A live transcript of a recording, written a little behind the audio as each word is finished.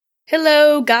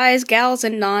Hello, guys, gals,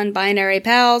 and non-binary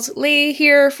pals. Lee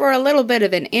here for a little bit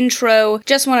of an intro.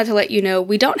 Just wanted to let you know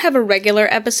we don't have a regular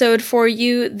episode for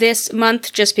you this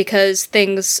month just because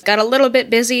things got a little bit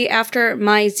busy after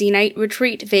my Z-Night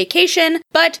retreat vacation,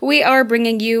 but we are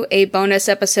bringing you a bonus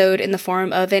episode in the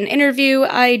form of an interview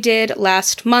I did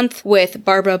last month with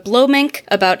Barbara Blomink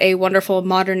about a wonderful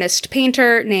modernist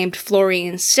painter named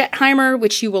Florine Stettheimer,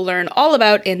 which you will learn all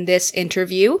about in this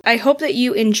interview. I hope that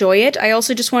you enjoy it. I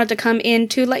also just wanted to come in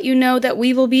to let you know that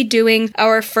we will be doing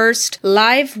our first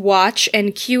live watch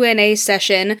and Q&A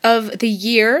session of the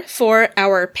year for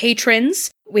our patrons.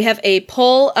 We have a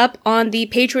poll up on the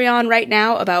Patreon right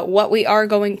now about what we are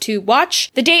going to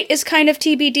watch. The date is kind of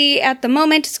TBD at the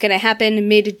moment. It's going to happen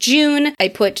mid-June. I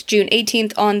put June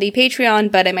 18th on the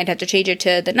Patreon, but I might have to change it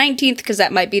to the 19th because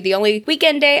that might be the only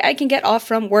weekend day I can get off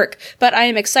from work. But I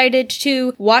am excited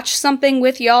to watch something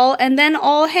with y'all and then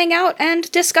all hang out and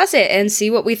discuss it and see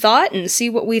what we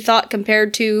thought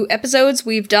compared to episodes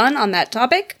we've done on that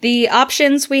topic. The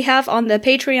options we have on the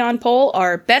Patreon poll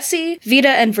are Bessie, Vita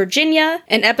and Virginia,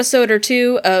 an episode or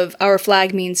two of Our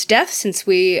Flag Means Death, since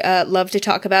we love to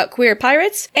talk about queer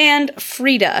pirates, and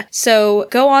Frida. So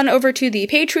go on over to the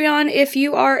Patreon if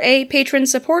you are a patron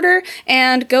supporter,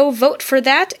 and go vote for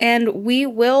that, and we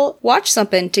will watch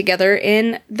something together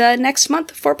in the next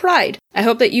month for Pride. I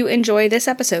hope that you enjoy this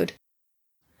episode.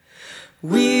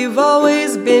 We've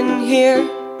always been here,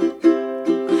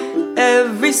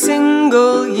 every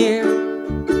single year.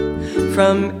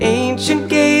 From ancient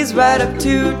gays right up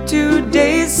to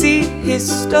today, see,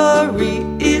 history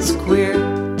is queer.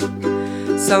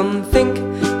 Some think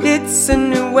it's a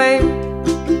new way,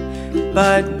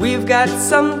 but we've got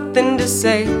something to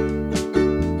say.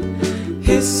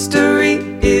 History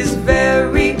is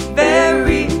very,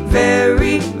 very,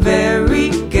 very,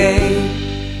 very gay.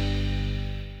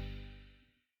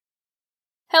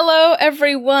 Hello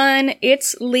everyone,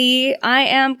 it's Lee. I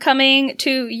am coming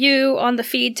to you on the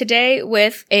feed today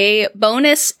with a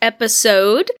bonus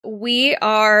episode. We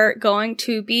are going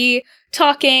to be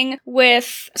talking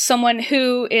with someone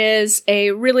who is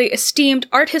a really esteemed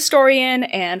art historian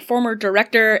and former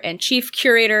director and chief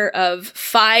curator of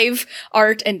 5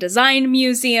 art and design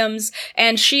museums,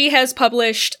 and she has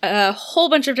published a whole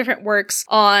bunch of different works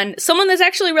on someone that's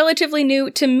actually relatively new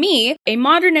to me, a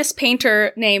modernist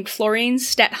painter named Florine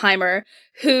Stettheimer,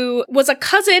 who was a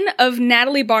cousin of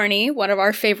Natalie Barney, one of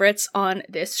our favorites on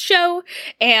this show,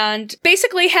 and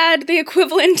basically had the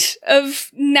equivalent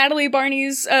of Natalie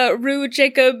Barney's Rue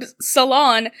Jacob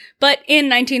Salon, but in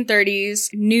 1930s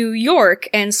New York.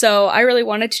 And so I really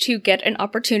wanted to get an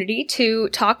opportunity to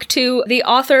talk to the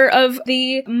author of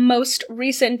the most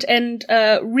recent and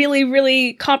really,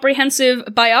 really comprehensive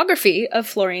biography of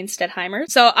Florine Stettheimer.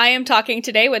 So I am talking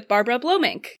today with Barbara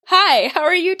Blomink. Hi, how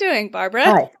are you doing, Barbara?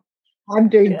 Hi. I'm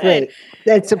doing great.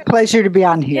 It's a pleasure to be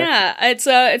on here. Yeah,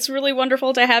 it's really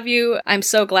wonderful to have you. I'm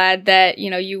so glad that,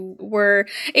 you were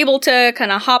able to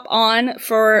kind of hop on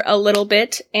for a little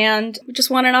bit, and we just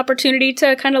want an opportunity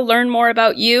to kind of learn more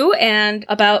about you and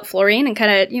about Florine and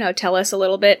kind of, tell us a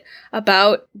little bit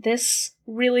about this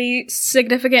really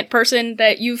significant person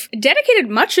that you've dedicated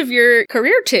much of your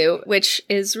career to, which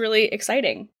is really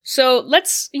exciting. So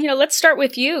let's start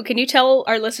with you. Can you tell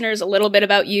our listeners a little bit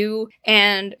about you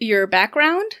and your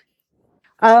background?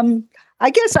 I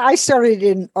guess I started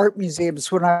in art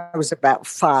museums when I was about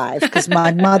 5 because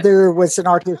my mother was an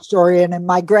art historian and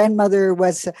my grandmother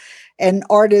was an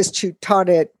artist who taught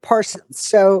at Parsons.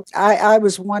 So I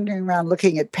was wandering around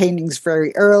looking at paintings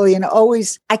very early, and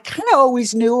I kind of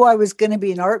always knew I was going to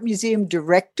be an art museum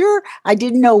director. I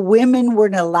didn't know women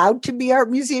weren't allowed to be art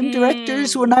museum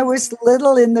directors when I was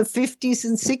little in the 50s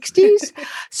and 60s.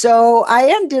 So I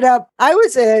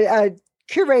was a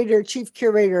chief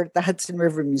curator at the Hudson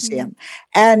River Museum.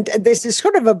 And this is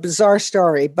sort of a bizarre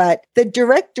story, but the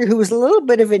director, who was a little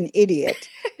bit of an idiot,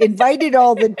 invited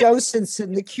all the docents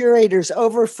and the curators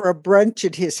over for a brunch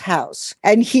at his house.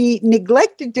 And he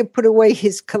neglected to put away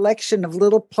his collection of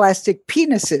little plastic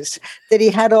penises that he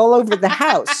had all over the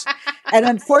house. And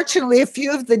unfortunately, a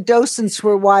few of the docents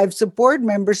were wives of board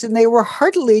members, and they were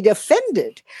heartily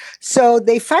offended. So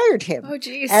they fired him. Oh,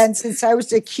 geez. And since I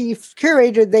was a chief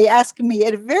curator, they asked me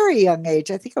at a very young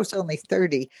age, I think I was only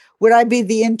 30, would I be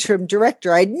the interim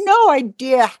director? I had no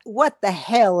idea what the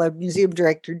hell a museum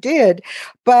director did,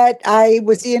 but I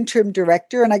was the interim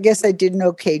director, and I guess I did an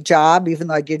okay job, even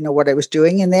though I didn't know what I was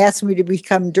doing. And they asked me to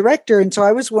become director. And so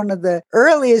I was one of the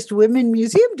earliest women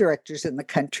museum directors in the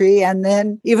country. And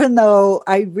then, even though so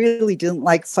I really didn't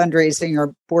like fundraising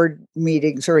or board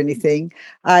meetings or anything.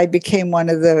 I became one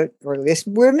of the earliest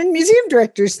women museum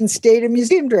directors and stayed a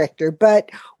museum director. But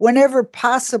whenever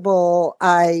possible,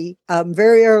 I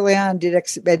very early on did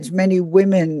as many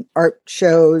women art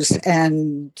shows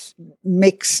and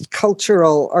mixed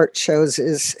cultural art shows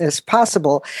as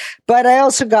possible. But I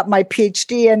also got my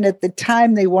PhD, and at the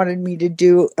time they wanted me to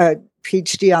do a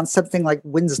PhD on something like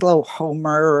Winslow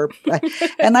Homer,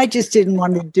 and I just didn't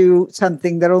want to do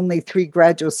something that only 3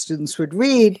 graduate students would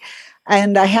read.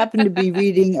 And I happened to be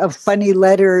reading a funny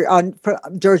letter on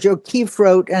Georgia O'Keeffe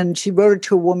wrote, and she wrote it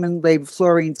to a woman named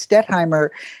Florine Stettheimer,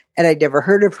 and I'd never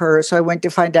heard of her. So I went to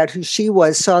find out who she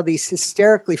was, saw these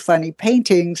hysterically funny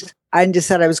paintings, and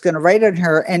decided I was going to write on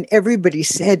her. And everybody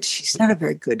said, she's not a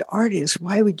very good artist.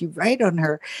 Why would you write on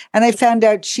her? And I found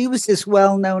out she was as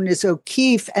well known as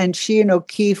O'Keeffe, and she and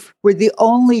O'Keeffe were the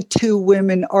only 2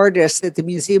 women artists that the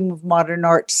Museum of Modern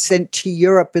Art sent to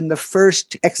Europe in the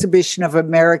first exhibition of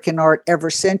American art ever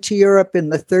sent to Europe in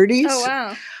the 30s.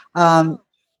 Oh, wow.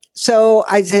 So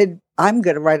I said, I'm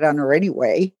going to write on her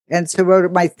anyway. And so I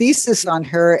wrote my thesis on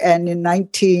her. And in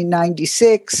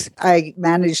 1996, I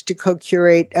managed to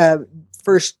co-curate a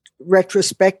first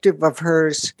retrospective of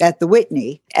hers at the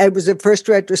Whitney. It was the first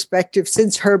retrospective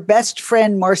since her best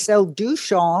friend, Marcel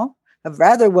Duchamp, a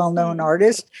rather well-known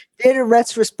artist, did a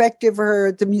retrospective of her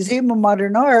at the Museum of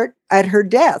Modern Art at her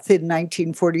death in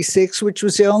 1946, which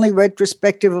was the only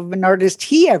retrospective of an artist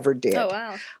he ever did. Oh,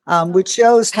 wow. Which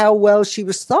shows how well she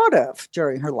was thought of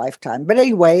during her lifetime. But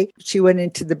anyway, she went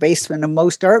into the basement of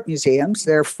most art museums.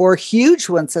 There are 4 huge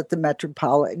ones at the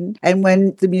Metropolitan. And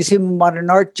when the Museum of Modern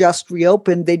Art just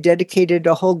reopened, they dedicated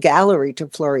a whole gallery to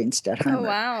Florine Stettheimer. Oh,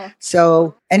 wow.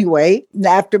 So anyway,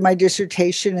 after my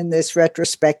dissertation in this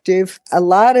retrospective, a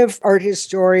lot of art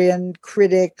historian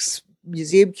critics,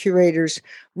 museum curators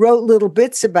wrote little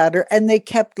bits about her, and they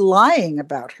kept lying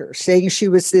about her, saying she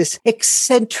was this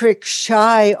eccentric,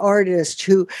 shy artist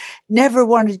who never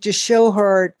wanted to show her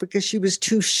art because she was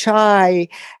too shy,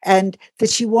 and that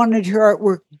she wanted her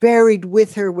artwork buried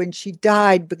with her when she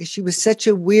died because she was such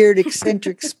a weird,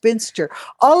 eccentric spinster,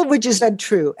 all of which is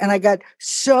untrue. And I got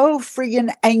so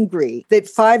friggin' angry that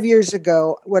 5 years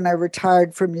ago, when I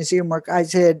retired from museum work, I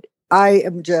said, I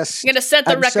am just going to set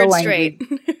the record so straight.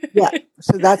 Yeah.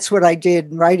 So that's what I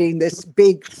did, writing this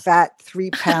big, fat,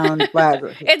 3-pound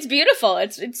biography. It's beautiful.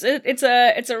 It's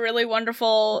a really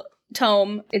wonderful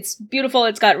tome. It's beautiful.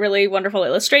 It's got really wonderful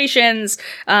illustrations.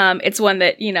 It's one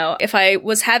that, if I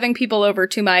was having people over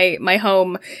to my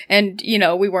home and,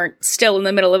 we weren't still in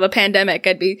the middle of a pandemic,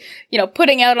 I'd be,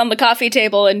 putting out on the coffee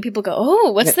table and people go,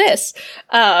 oh, what's this?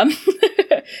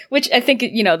 Which I think,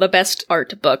 the best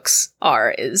art books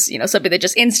is, something that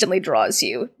just instantly draws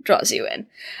you in.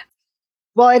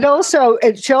 Well,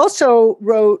 she also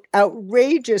wrote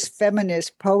outrageous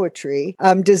feminist poetry,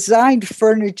 designed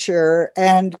furniture,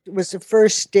 and was the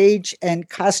first stage and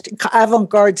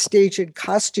avant-garde stage and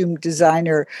costume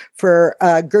designer for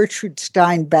Gertrude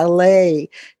Stein Ballet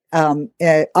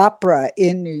opera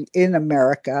in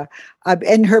America.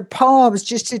 And her poems,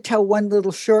 just to tell one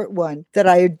little short one that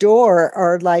I adore,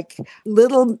 are like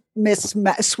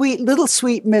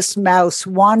sweet Miss Mouse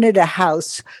wanted a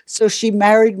house, so she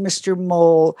married Mr.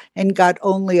 Mole and got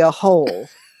only a hole.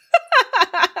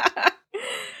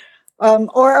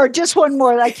 Or just one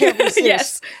more, I can't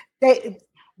resist. Yes.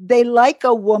 They like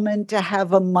a woman to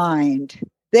have a mind.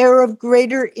 They're of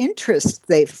greater interest,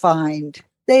 they find.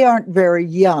 They aren't very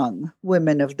young,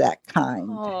 women of that kind.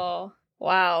 Oh,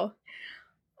 wow.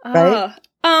 Right?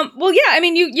 Well, yeah, I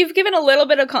mean, you've given a little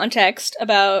bit of context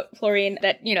about Florine,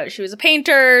 that, she was a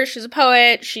painter, she was a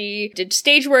poet, she did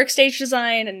stage work, stage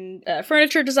design, and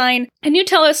furniture design. Can you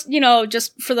tell us,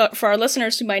 just for our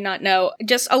listeners who might not know,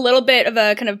 just a little bit of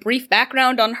a kind of brief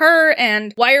background on her,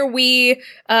 and why are we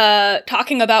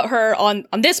talking about her on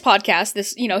this podcast,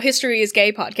 this, History is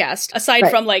Gay podcast,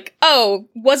 aside from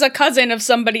was a cousin of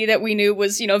somebody that we knew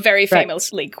was, very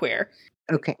famously queer.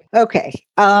 Okay.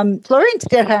 Florine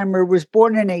Stettheimer was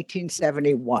born in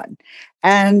 1871,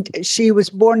 and she was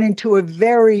born into a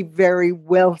very, very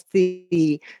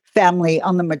wealthy family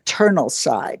on the maternal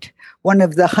side, one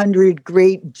of the 100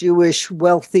 great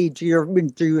wealthy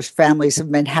German Jewish families of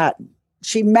Manhattan.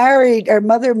 Her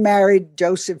mother married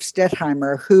Joseph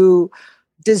Stettheimer, who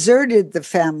deserted the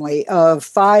family of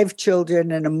 5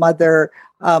 children and a mother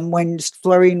when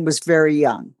Florine was very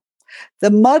young.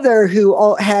 The mother,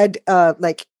 who had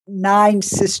 9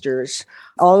 sisters,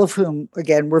 all of whom,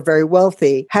 again, were very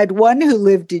wealthy, had one who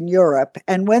lived in Europe.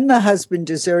 And when the husband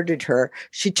deserted her,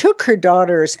 she took her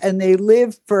daughters and they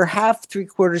lived for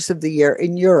 3/4 of the year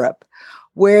in Europe,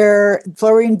 where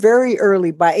Florine very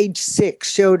early, by age 6,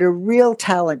 showed a real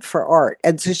talent for art.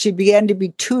 And so she began to be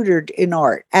tutored in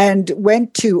art and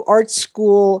went to art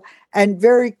school and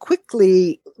very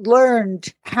quickly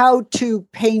learned how to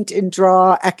paint and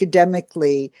draw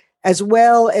academically as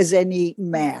well as any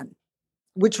man,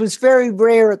 which was very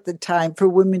rare at the time for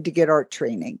women to get art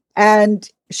training. And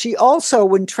she also,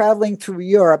 when traveling through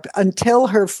Europe until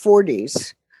her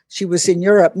 40s, she was in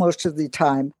Europe most of the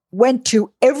time, went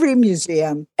to every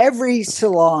museum, every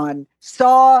salon,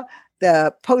 saw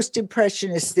the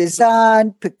post-impressionist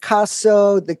Cézanne,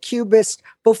 Picasso, the Cubists,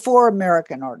 before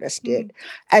American artists did.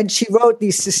 And she wrote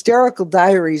these hysterical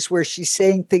diaries where she's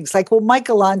saying things like, well,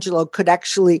 Michelangelo could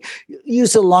actually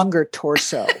use a longer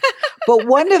torso. But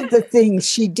one of the things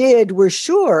she did, we're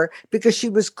sure, because she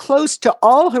was close to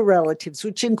all her relatives,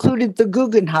 which included the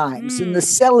Guggenheims and the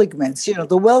Seligmans,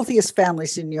 the wealthiest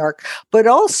families in New York, but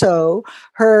also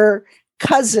her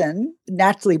cousin,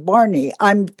 Natalie Barney.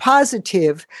 I'm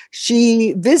positive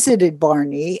she visited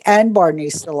Barney and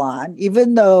Barney's salon,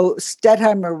 even though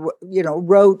Stettheimer,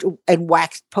 wrote and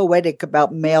waxed poetic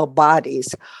about male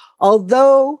bodies.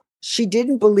 Although she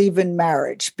didn't believe in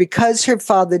marriage because her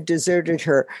father deserted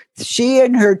her, she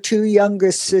and her 2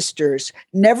 youngest sisters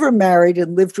never married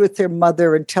and lived with their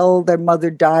mother until their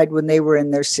mother died when they were in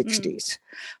their 60s.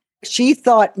 She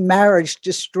thought marriage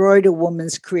destroyed a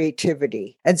woman's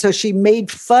creativity. And so she made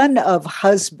fun of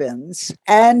husbands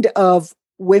and of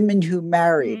women who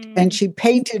married. And she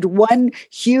painted one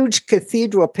huge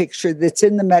cathedral picture that's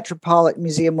in the Metropolitan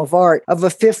Museum of Art of a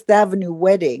Fifth Avenue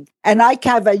wedding. And I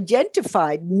have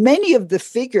identified many of the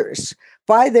figures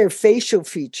by their facial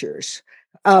features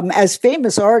as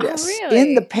famous artists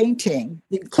in the painting,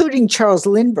 including Charles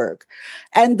Lindbergh.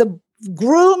 And the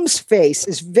groom's face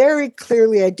is very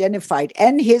clearly identified,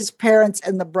 and his parents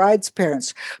and the bride's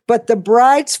parents. But the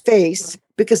bride's face,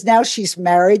 because now she's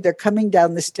married, they're coming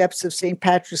down the steps of St.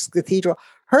 Patrick's Cathedral.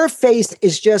 Her face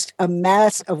is just a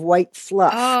mass of white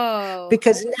fluff. Oh.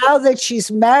 Because now that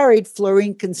she's married,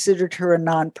 Florine considered her a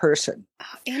non-person. Oh,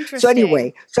 interesting. So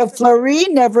anyway,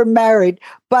 Florine never married,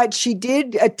 but she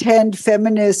did attend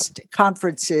feminist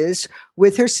conferences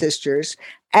with her sisters,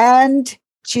 and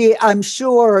she, I'm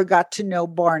sure, got to know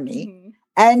Barney,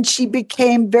 and she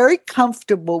became very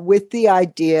comfortable with the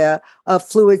idea of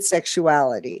fluid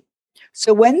sexuality.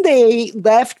 So when they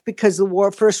left because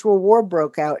the First World War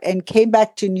broke out and came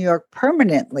back to New York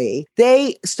permanently,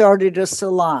 they started a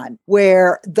salon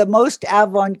where the most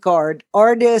avant-garde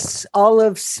artists, all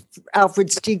of Alfred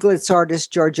Stieglitz's artists,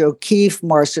 George O'Keeffe,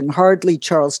 Marston Hardley,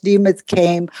 Charles Demuth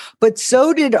came, but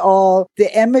so did all the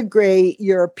émigré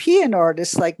European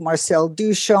artists like Marcel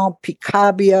Duchamp,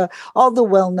 Picabia, all the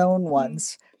well-known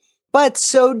ones. But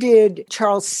so did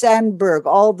Charles Sandburg,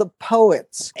 all the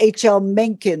poets, H.L.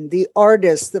 Mencken, the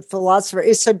artist, the philosopher,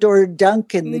 Isadora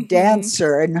Duncan, the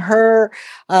dancer, and her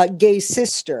gay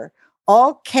sister,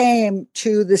 all came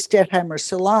to the Stettheimer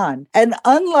Salon. And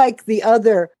unlike the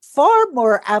other far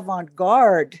more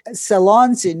avant-garde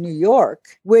salons in New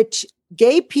York, which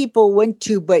gay people went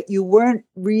to, but you weren't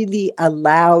really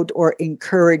allowed or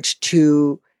encouraged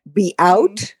to be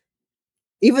out,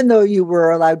 even though you were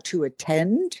allowed to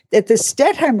attend. At the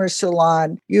Stettheimer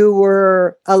Salon, you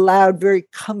were allowed very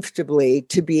comfortably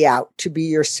to be out, to be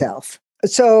yourself.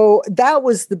 So that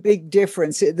was the big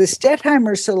difference. The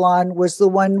Stettheimer Salon was the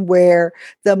one where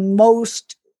the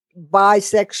most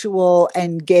bisexual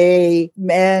and gay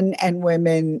men and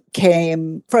women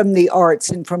came from the arts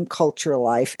and from cultural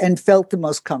life and felt the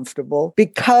most comfortable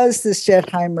because the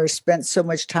Stettheimers spent so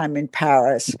much time in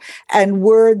Paris and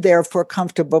were therefore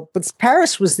comfortable. But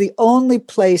Paris was the only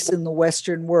place in the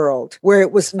Western world where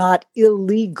it was not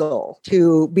illegal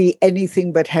to be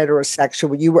anything but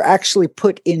heterosexual. You were actually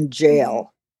put in jail.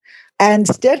 And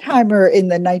Stettheimer in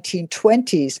the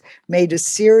 1920s made a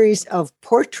series of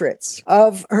portraits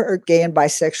of her gay and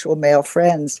bisexual male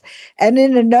friends. And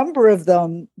in a number of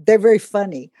them, they're very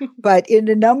funny, but in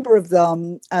a number of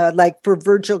them, like for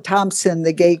Virgil Thompson,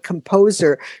 the gay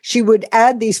composer, she would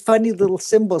add these funny little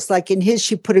symbols. Like in his,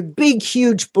 she put a big,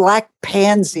 huge black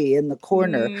pansy in the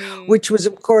corner, which was,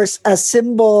 of course, a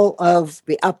symbol of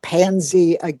a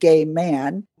pansy, a gay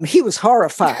man. He was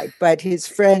horrified, but his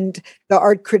friend, the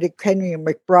art critic Henry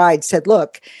McBride, said,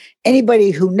 look,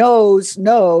 anybody who knows,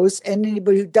 and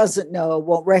anybody who doesn't know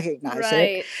won't recognize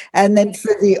it. And then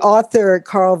for the author,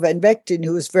 Carl Van Vechten,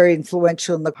 who was very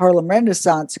influential in the Harlem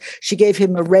Renaissance, she gave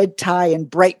him a red tie and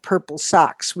bright purple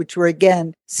socks, which were,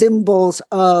 again, symbols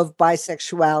of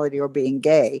bisexuality or being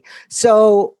gay.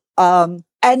 So, and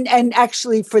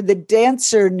actually for the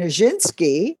dancer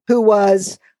Nijinsky, who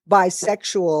was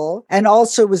bisexual and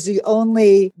also was the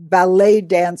only ballet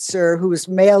dancer who was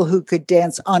male who could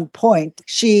dance on point.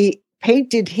 She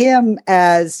painted him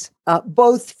as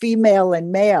both female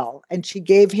and male. And she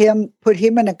put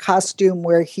him in a costume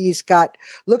where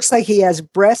looks like he has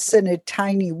breasts and a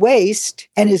tiny waist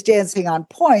and is dancing on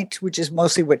point, which is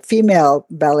mostly what female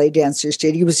ballet dancers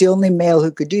did. He was the only male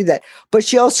who could do that. But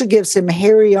she also gives him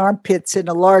hairy armpits and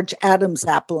a large Adam's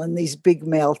apple and these big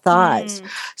male thighs.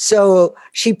 So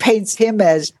she paints him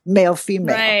as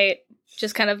male-female. Right.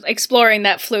 Just kind of exploring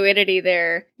that fluidity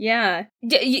there. Yeah.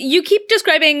 You keep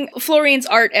describing Florine's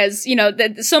art as,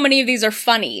 that so many of these are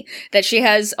funny, that she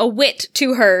has a wit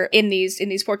to her in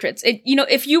these portraits.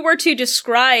 If you were to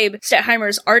describe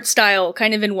Stettheimer's art style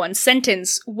kind of in one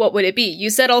sentence, what would it be? You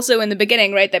said also in the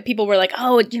beginning, right, that people were like,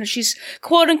 oh, she's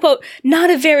quote unquote not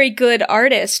a very good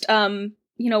artist.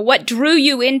 What drew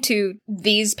you into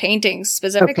these paintings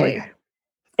specifically? Okay.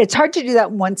 It's hard to do that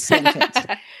in one sentence.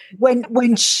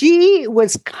 When she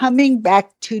was coming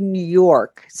back to New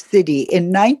York City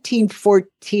in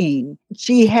 1914,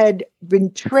 she had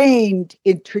been trained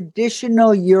in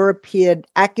traditional European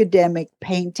academic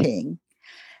painting.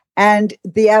 And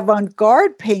the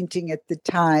avant-garde painting at the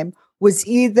time was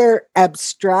either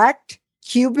abstract,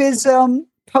 cubism,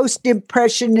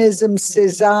 post-impressionism,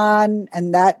 Cézanne,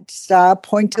 and that style,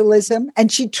 pointillism.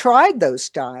 And she tried those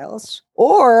styles.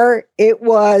 Or it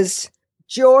was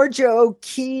Georgia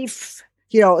O'Keeffe,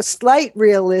 slight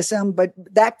realism, but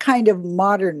that kind of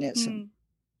modernism.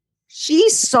 She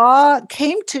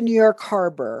came to New York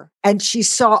Harbor and she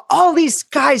saw all these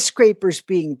skyscrapers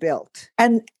being built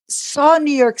and saw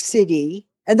New York City,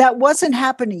 and that wasn't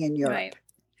happening in Europe. Right.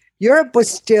 Europe was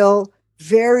still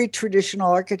very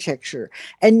traditional architecture,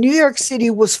 and New York City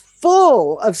was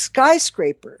full of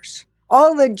skyscrapers.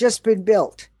 All had just been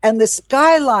built, and the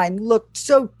skyline looked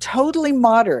so totally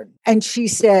modern. And she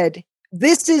said,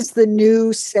 this is the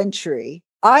new century.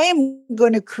 I am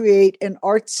going to create an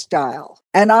art style,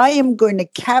 and I am going to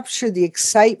capture the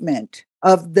excitement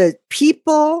of the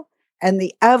people and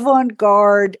the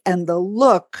avant-garde and the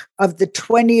look of the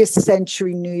 20th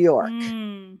century New York.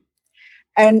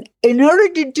 And in order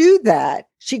to do that,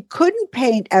 she couldn't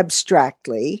paint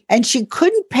abstractly, and she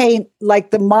couldn't paint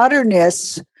like the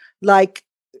modernists, like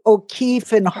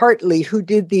O'Keeffe and Hartley, who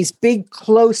did these big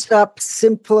close-up,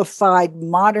 simplified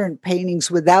modern paintings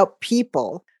without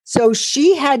people. So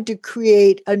she had to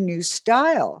create a new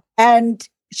style. And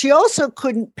she also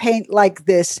couldn't paint like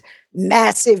this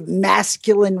massive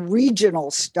masculine regional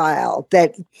style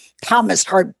that Thomas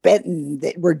Hart Benton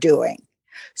that were doing.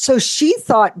 So she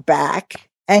thought back,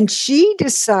 and she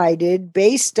decided,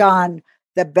 based on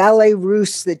the Ballet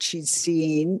Russe that she'd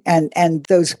seen and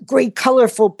those great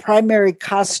colorful primary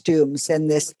costumes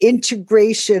and this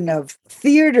integration of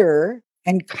theater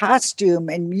and costume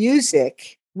and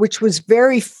music, which was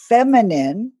very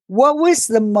feminine, what was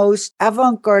the most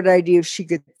avant-garde idea she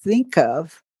could think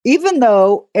of? Even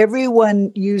though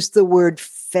everyone used the word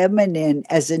feminine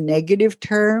as a negative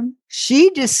term, she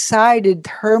decided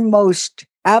her most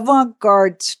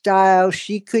avant-garde style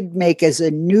she could make as a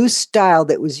new style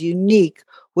that was unique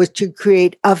was to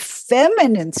create a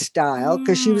feminine style,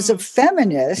 because she was a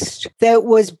feminist, that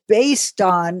was based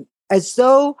on, as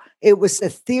though it was a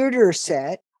theater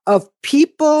set of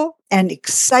people and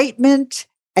excitement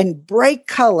and bright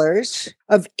colors,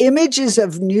 of images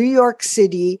of New York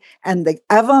City and the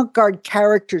avant-garde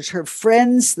characters, her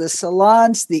friends, the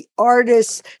salons, the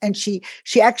artists. And she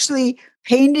actually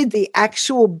painted the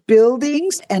actual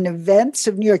buildings and events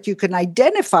of New York. You can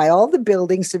identify all the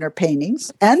buildings in her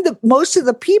paintings, and most of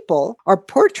the people are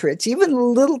portraits,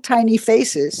 even little tiny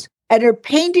faces. And her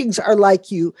paintings are like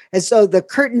as though the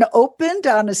curtain opened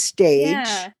on a stage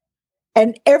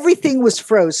and everything was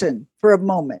frozen for a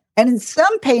moment. And in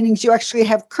some paintings, you actually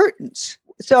have curtains.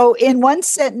 So in one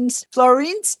sentence,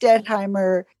 Florine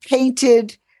Stettheimer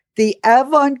painted the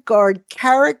avant-garde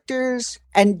characters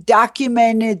and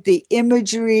documented the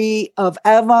imagery of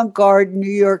avant-garde New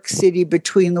York City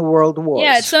between the world wars.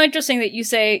 Yeah, it's so interesting that you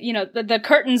say, the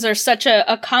curtains are such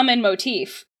a common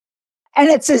motif. And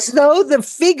it's as though the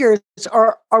figures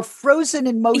are frozen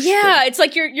in motion. Yeah, it's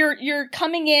like you're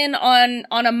coming in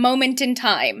on a moment in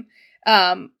time.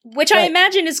 Which I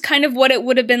imagine is kind of what it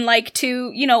would have been like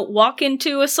to, walk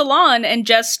into a salon and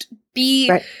just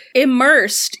be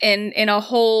immersed in a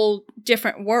whole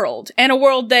different world, and a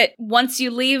world that once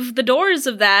you leave the doors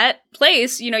of that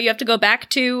place, you have to go back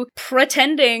to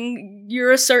pretending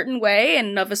you're a certain way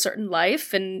and of a certain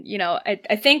life. And,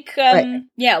 I think,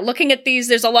 looking at these,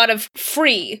 there's a lot of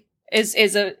free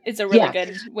is a really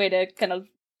good way to kind of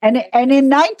And in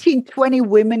 1920,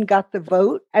 women got the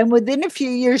vote. And within a few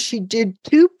years, she did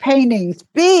 2 paintings,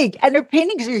 big, and her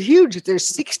paintings are huge. They're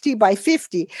 60 by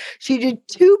 50. She did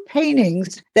 2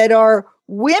 paintings that are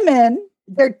women.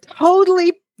 They're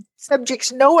totally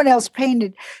subjects no one else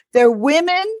painted. They're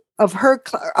women of her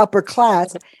upper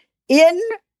class in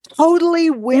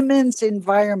totally women's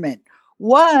environment.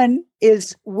 One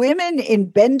is women in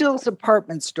Bendel's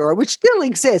apartment store, which still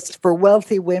exists for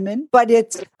wealthy women, but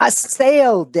it's a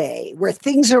sale day where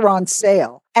things are on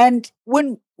sale. And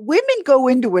when women go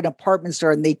into an apartment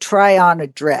store and they try on a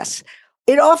dress,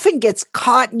 it often gets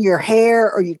caught in your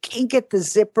hair, or you can't get the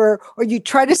zipper, or you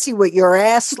try to see what your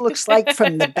ass looks like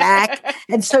from the back.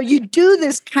 And so you do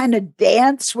this kind of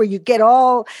dance where you get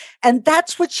all, and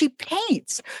that's what she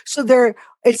paints. So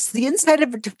it's the inside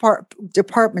of a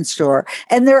department store,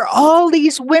 and there are all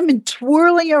these women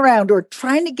twirling around or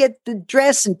trying to get the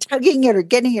dress and tugging it or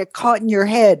getting it caught in your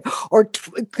head or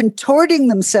contorting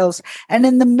themselves. And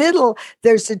in the middle,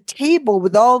 there's a table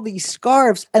with all these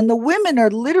scarves, and the women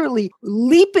are literally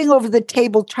leaping over the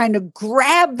table trying to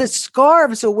grab the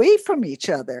scarves away from each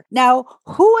other. Now,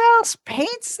 who else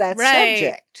paints that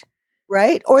subject,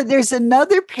 right? Or there's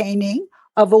another painting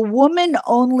of a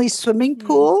woman-only swimming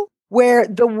pool, where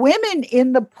the women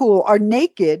in the pool are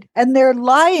naked and they're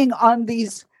lying on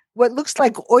these what looks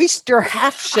like oyster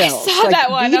half shells. I saw like that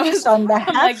one. Venus on the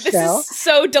half like, this shell, is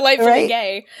so delightfully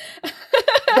gay.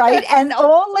 right? And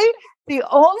the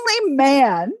only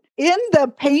man in the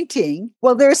painting,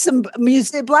 well, there's some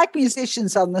black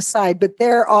musicians on the side, but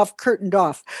they're curtained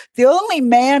off. The only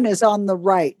man is on the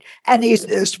right, and he's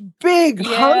this big,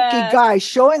 hunky guy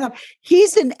showing up.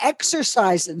 He's an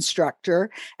exercise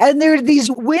instructor, and there are these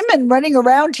women running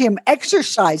around him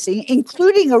exercising,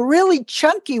 including a really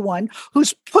chunky one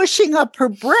who's pushing up her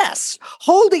breasts,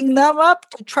 holding them up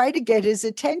to try to get his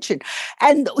attention.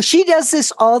 And she does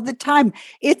this all the time.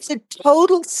 It's a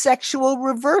total sexual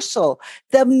reversal.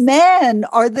 The men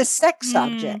are the sex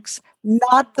objects,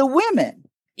 not the women.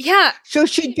 Yeah. So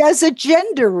she does a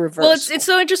gender reversal. Well, it's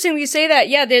so interesting that you say that.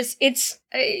 Yeah, it's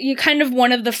you kind of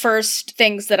one of the first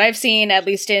things that I've seen, at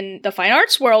least in the fine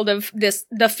arts world, of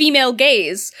the female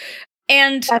gaze.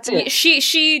 And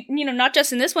she, not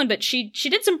just in this one, but she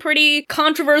did some pretty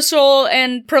controversial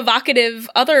and provocative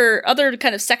other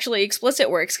kind of sexually explicit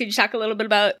works. Could you talk a little bit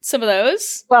about some of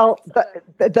those? Well,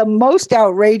 the most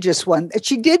outrageous one,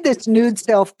 she did this nude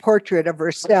self-portrait of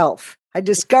herself. I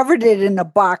discovered it in a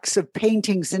box of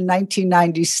paintings in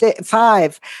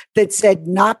 1995 that said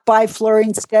not by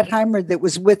Florine Stettheimer, that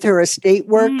was with her estate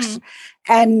works.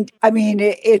 And I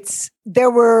mean,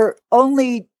 there were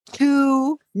only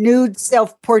 2 nude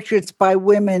self-portraits by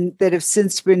women that have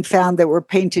since been found that were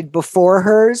painted before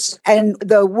hers. And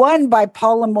the one by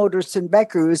Paula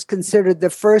Modersohn-Becker, who is considered the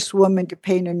first woman to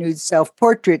paint a nude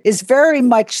self-portrait, is very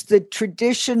much the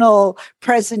traditional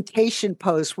presentation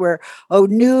pose where a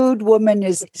nude woman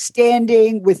is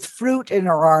standing with fruit in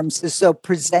her arms, as though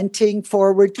presenting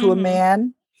forward to a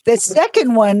man. The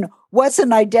second one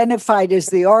wasn't identified as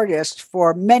the artist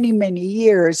for many, many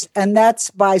years. And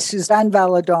that's by Suzanne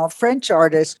Valadon, a French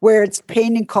artist, where it's a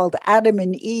painting called Adam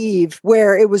and Eve,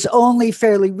 where it was only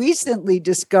fairly recently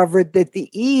discovered that the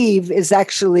Eve is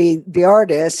actually the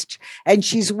artist, and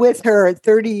she's with her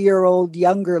 30-year-old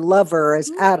younger lover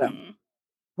as Adam.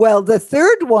 Well, the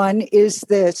third one is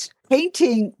this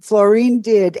painting Florine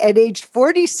did at age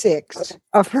 46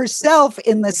 of herself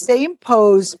in the same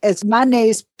pose as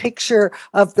Manet's picture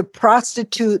of the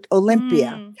prostitute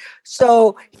Olympia.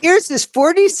 So here's this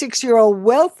 46-year-old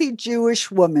wealthy Jewish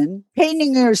woman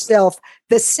painting herself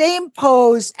the same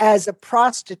pose as a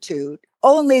prostitute,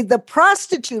 only the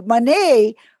prostitute,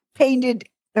 Manet, painted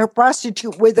her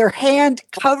prostitute with her hand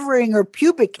covering her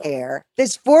pubic hair.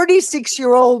 This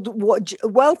 46-year-old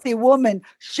wealthy woman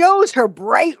shows her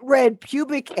bright red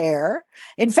pubic hair.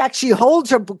 In fact, she holds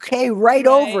her bouquet right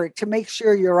over it to make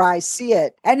sure your eyes see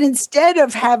it. And instead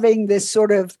of having this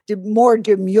sort of more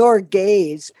demure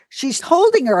gaze, she's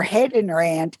holding her head in her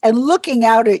hand and looking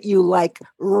out at you like,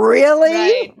 really?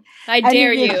 Right. I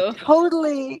dare you.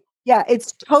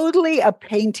 It's totally a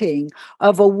painting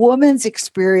of a woman's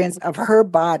experience of her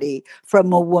body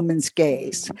from a woman's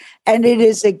gaze. And it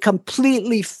is a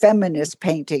completely feminist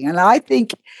painting. And I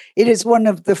think it is one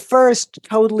of the first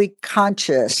totally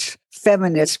conscious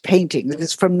feminist paintings.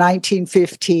 It's from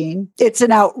 1915. It's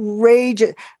an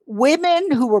outrageous.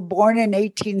 Women who were born in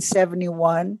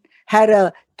 1871 had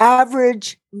an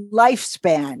average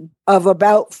lifespan of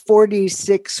about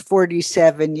 46,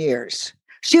 47 years.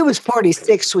 She was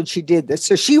 46 when she did this,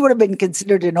 so she would have been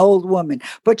considered an old woman,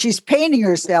 but she's painting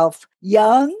herself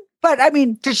young, But I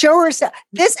mean, to show herself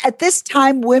at this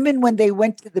time, women, when they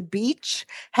went to the beach,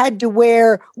 had to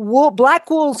wear black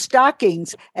wool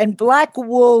stockings and black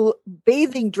wool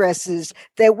bathing dresses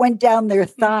that went down their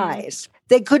thighs.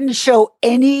 They couldn't show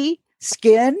any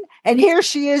skin. And here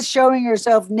she is showing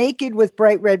herself naked with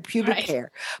bright red pubic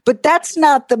hair. But that's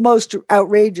not the most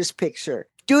outrageous picture.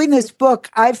 Doing this book,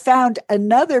 I found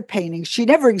another painting she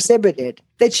never exhibited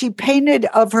that she painted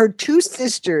of her two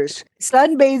sisters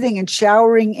sunbathing and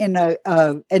showering in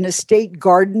an estate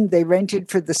garden they rented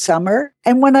for the summer.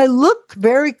 And when I look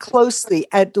very closely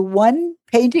at the one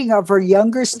painting of her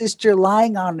younger sister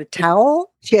lying on a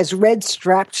towel, she has red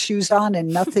strapped shoes on and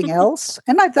nothing else.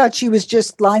 And I thought she was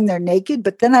just lying there naked,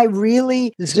 but then I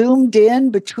really zoomed in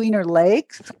between her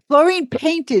legs. Florine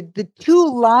painted the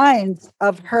two lines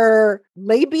of her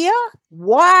labia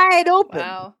wide open.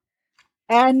 Wow.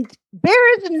 And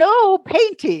there is no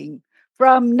painting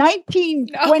from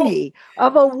 1920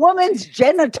 of a woman's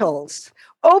genitals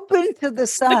open to the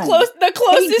sun. The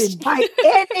closest by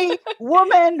any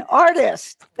woman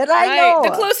artist that I know.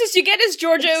 The closest you get is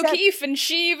Georgia O'Keeffe, and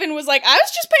she even was like, I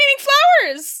was just painting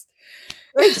flowers.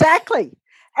 Exactly.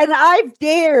 And I've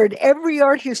dared every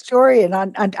art historian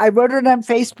I wrote it on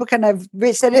Facebook, and I've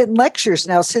said it in lectures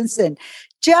now since then.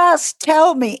 Just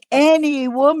tell me any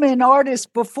woman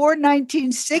artist before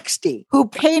 1960 who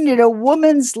painted a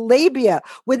woman's labia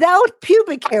without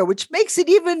pubic hair, which makes it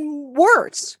even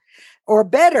worse or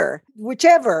better,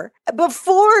 whichever,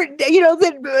 before,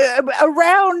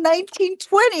 around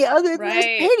 1920, other than this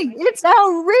painting. It's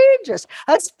outrageous,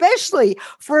 especially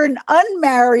for an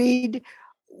unmarried,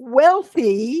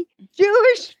 wealthy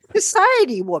Jewish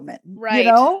society woman,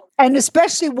 and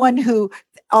especially one who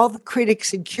all the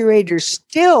critics and curators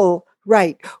still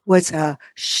was a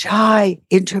shy,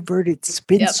 introverted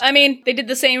spinster. Yep. I mean, they did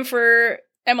the same for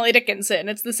Emily Dickinson.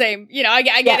 It's the same. I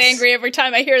get angry every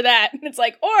time I hear that. It's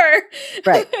like,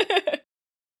 Right.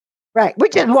 Right,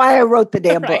 which is why I wrote the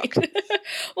damn book.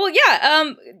 Well,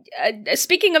 yeah.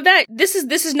 Speaking of that, this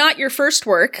is not your first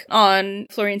work on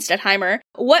Florine Stettheimer.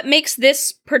 What makes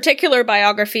this particular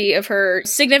biography of her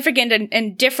significant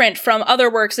and different from other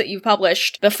works that you've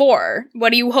published before?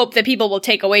 What do you hope that people will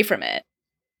take away from it?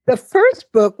 The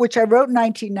first book, which I wrote in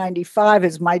 1995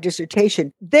 as my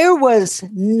dissertation, there was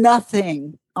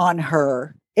nothing on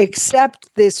her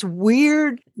except this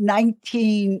weird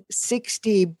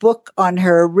 1960 book on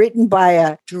her written by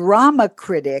a drama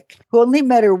critic who only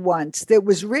met her once, that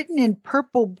was written in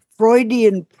purple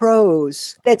Freudian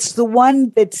prose. That's the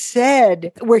one that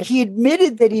said, where he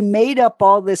admitted that he made up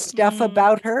all this stuff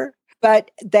about her, but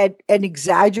and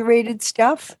exaggerated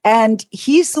stuff. And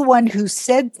he's the one who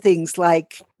said things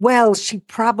like, well, she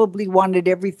probably wanted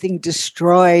everything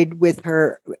destroyed with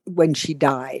her when she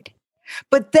died.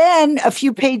 But then a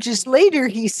few pages later,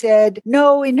 he said,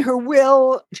 no, in her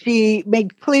will, she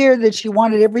made clear that she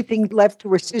wanted everything left to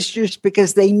her sisters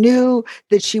because they knew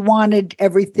that she wanted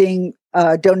everything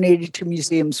donated to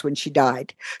museums when she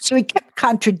died. So he kept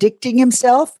contradicting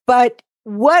himself. But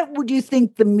what would you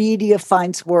think the media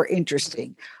finds more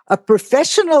interesting? A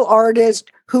professional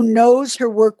artist who knows her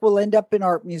work will end up in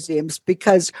art museums,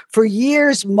 because for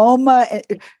years,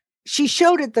 MoMA... She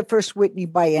showed at the first Whitney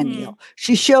Biennial.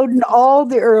 She showed in all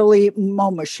the early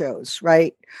MoMA shows,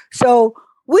 right? So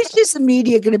which is the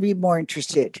media going to be more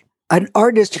interested? An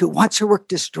artist who wants her work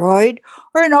destroyed,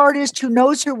 or an artist who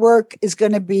knows her work is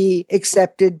going to be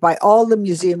accepted by all the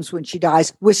museums when she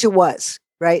dies, which it was,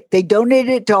 right? They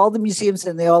donated it to all the museums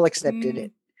and they all accepted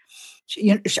it.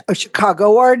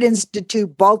 Chicago Art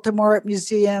Institute, Baltimore Art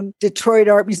Museum, Detroit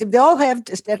Art Museum, they all have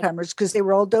Stettheimers because they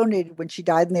were all donated when she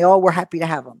died and they all were happy to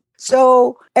have them.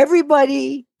 So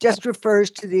everybody just refers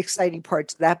to the exciting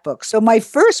parts of that book. So my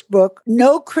first book,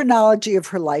 no chronology of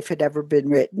her life had ever been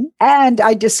written. And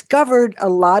I discovered a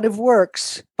lot of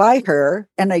works by her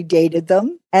and I dated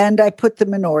them and I put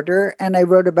them in order and I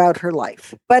wrote about her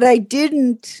life. But I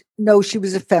didn't know she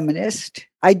was a feminist.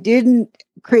 I didn't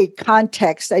create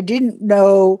context. I didn't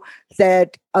know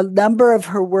that a number of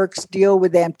her works deal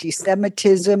with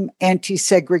anti-Semitism,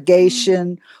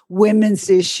 anti-segregation, women's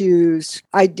issues.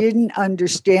 I didn't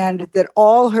understand that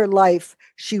all her life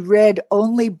she read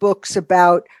only books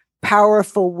about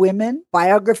powerful women,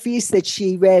 biographies, that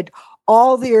she read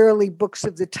all the early books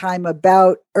of the time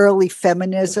about early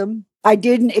feminism. I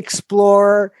didn't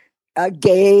explore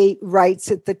gay rights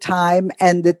at the time,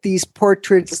 and that these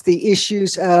portraits, the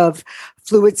issues of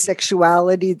fluid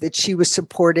sexuality that she was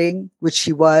supporting, which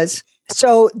she was.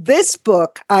 So this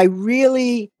book, I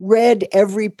really read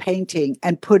every painting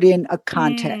and put in a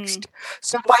context.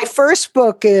 So my first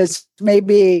book is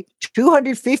maybe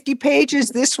 250 pages.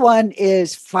 This one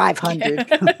is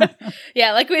 500.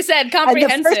 Yeah, like we said,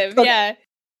 comprehensive. Yeah.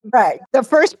 Right. The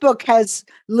first book has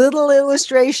little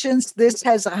illustrations. This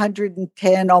has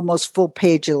 110 almost full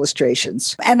page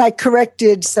illustrations. And I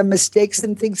corrected some mistakes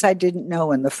and things I didn't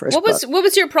know in the first book. What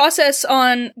was your process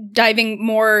on diving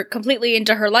more completely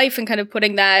into her life and kind of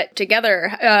putting that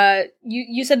together?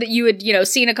 You said that you had,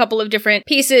 seen a couple of different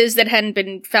pieces that hadn't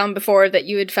been found before that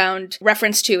you had found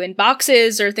reference to in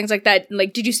boxes or things like that.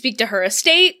 Like, did you speak to her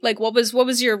estate? Like, what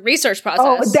was your research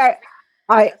process?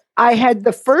 I had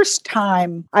the first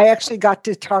time I actually got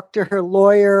to talk to her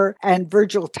lawyer and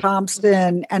Virgil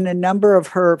Thompson and a number of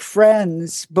her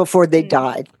friends before they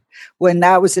died. When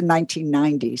that was in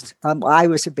 1990s. I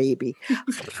was a baby,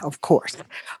 of course.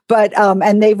 But,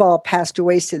 and they've all passed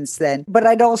away since then. But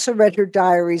I'd also read her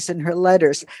diaries and her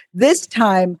letters. This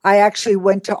time, I actually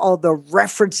went to all the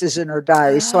references in her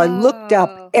diary. So I looked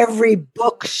up every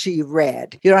book she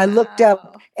read. I looked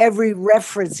up every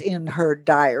reference in her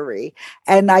diary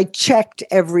and I checked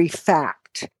every fact.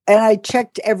 And I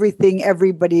checked everything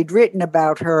everybody had written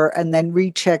about her and then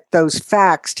rechecked those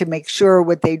facts to make sure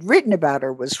what they'd written about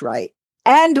her was right.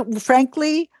 And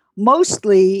frankly,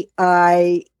 mostly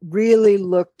I really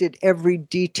looked at every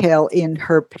detail in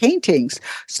her paintings.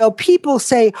 So people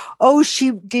say, oh,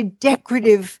 she did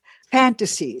decorative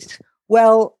fantasies.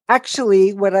 Well,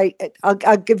 actually,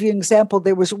 I'll give you an example.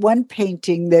 There was one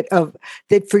painting that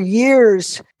for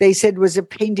years they said was a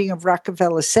painting of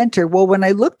Rockefeller Center. Well, when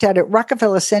I looked at it,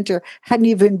 Rockefeller Center hadn't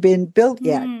even been built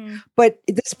yet. But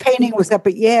this painting was up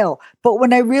at Yale. But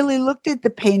when I really looked at the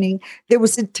painting, there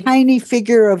was a tiny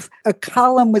figure of a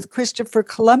column with Christopher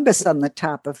Columbus on the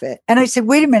top of it. And I said,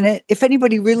 wait a minute, if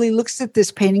anybody really looks at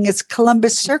this painting, it's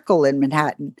Columbus Circle in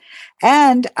Manhattan.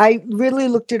 And I really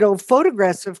looked at old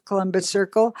photographs of Columbus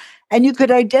Circle, and you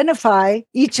could identify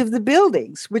each of the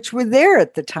buildings, which were there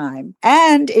at the time.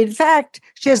 And in fact,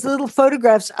 she has little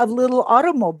photographs of little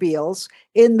automobiles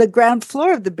in the ground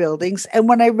floor of the buildings. And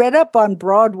when I read up on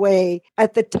Broadway,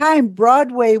 at the time,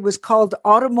 Broadway was called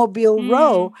Automobile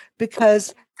Row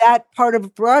because that part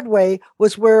of Broadway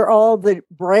was where all the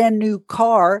brand new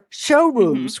car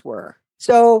showrooms were.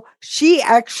 So she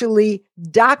actually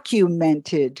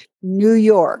documented New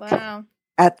York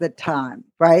at the time,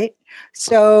 right?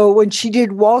 So when she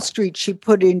did Wall Street, she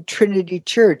put in Trinity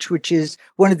Church, which is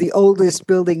one of the oldest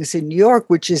buildings in New York,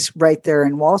 which is right there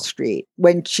in Wall Street.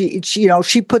 When she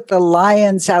put the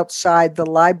lions outside the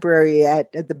library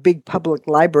at the big public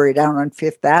library down on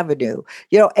Fifth Avenue.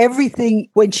 Everything.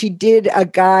 When she did a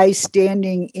guy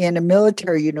standing in a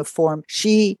military uniform,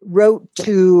 she wrote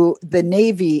to the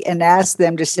Navy and asked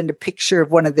them to send a picture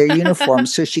of one of their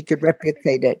uniforms so she could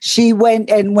replicate it. She went,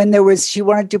 and when she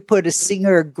wanted to put a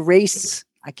singer, Grace,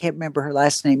 I can't remember her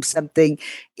last name, something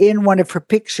in one of her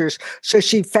pictures. So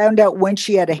she found out when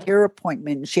she had a hair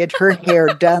appointment and she had her hair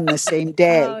done the same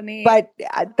day. Oh, neat. But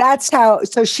that's how,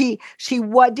 so she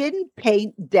didn't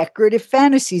paint decorative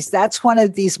fantasies. That's one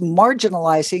of these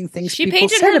marginalizing things she people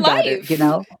painted said her about life.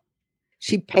 it,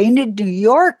 She painted New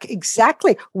York.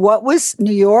 Exactly. What was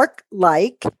New York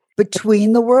like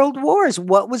between the world wars?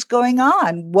 What was going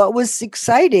on? What was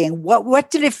exciting? What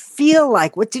did it feel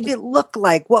like? What did it look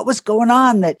like? What was going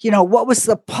on what was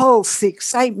the pulse, the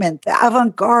excitement, the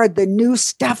avant-garde, the new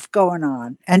stuff going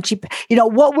on? And she,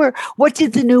 what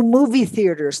did the new movie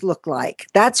theaters look like?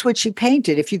 That's what she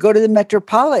painted. If you go to the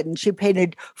Metropolitan, she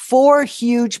painted 4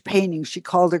 huge paintings. She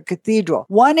called her cathedral.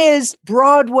 One is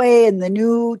Broadway and the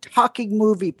new talking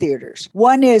movie theaters.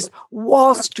 One is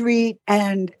Wall Street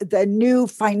and the new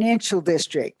financial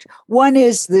district. One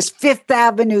is this Fifth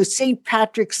Avenue, St.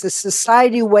 Patrick's, the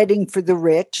society wedding for the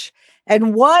rich.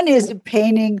 And one is a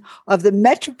painting of the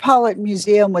Metropolitan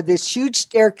Museum with this huge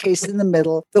staircase in the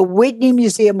middle, the Whitney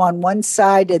Museum on one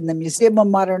side and the Museum of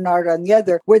Modern Art on the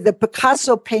other, where the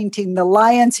Picasso painting, the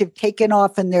lions have taken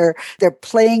off and they're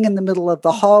playing in the middle of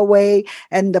the hallway,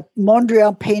 and the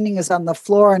Mondrian painting is on the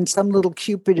floor and some little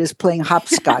Cupid is playing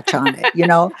hopscotch on it,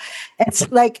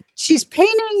 It's like she's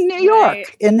painting New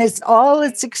York, and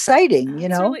it's exciting,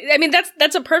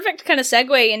 that's a perfect kind of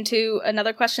segue into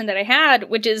another question that I had,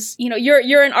 which is,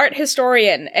 you're an art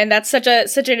historian, and that's such a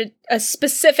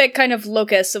specific kind of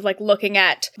locus of like looking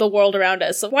at the world around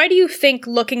us. So why do you think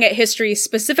looking at history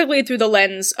specifically through the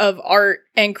lens of art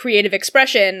and creative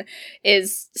expression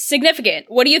is significant?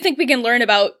 What do you think we can learn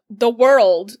about the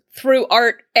world through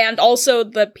art and also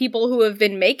the people who have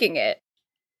been making it?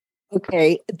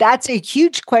 Okay, that's a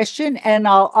huge question, and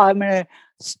I'm going to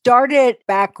start it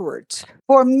backwards.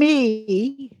 For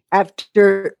me,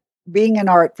 after being in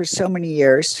art for so many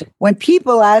years, when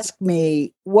people ask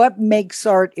me what makes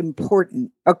art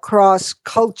important across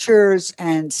cultures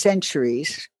and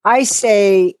centuries, I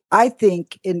say, I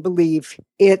think and believe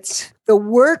it's the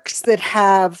works that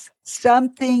have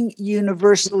something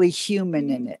universally human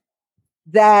in it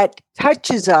that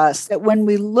touches us, that when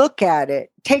we look at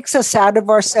it, takes us out of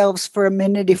ourselves for a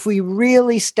minute if we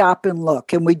really stop and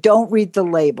look and we don't read the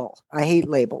label. I hate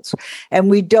labels. And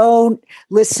we don't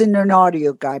listen to an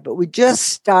audio guide, but we just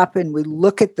stop and we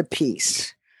look at the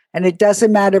piece. And it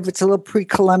doesn't matter if it's a little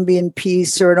pre-Columbian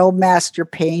piece or an old master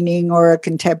painting or a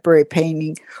contemporary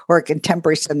painting or a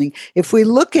contemporary something. If we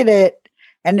look at it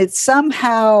and it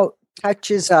somehow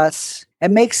touches us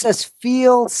and makes us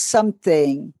feel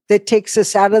something that takes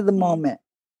us out of the moment,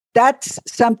 that's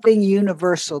something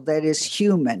universal that is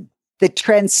human, that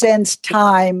transcends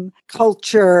time,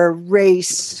 culture,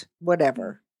 race,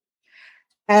 whatever.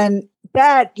 And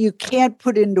that you can't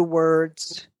put into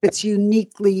words. It's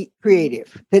uniquely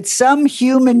creative, that some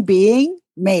human being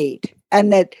made,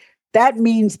 and that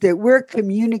means that we're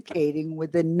communicating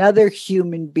with another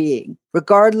human being,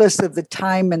 regardless of the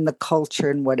time and the culture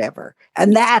and whatever.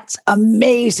 And that's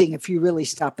amazing if you really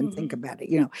stop and think about it.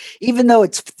 You know, even though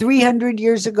it's 300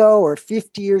 years ago or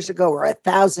 50 years ago or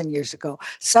 1,000 years ago,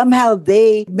 somehow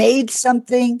they made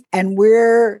something and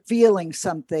we're feeling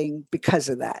something because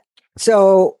of that.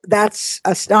 So that's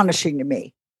astonishing to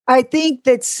me. I think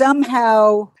that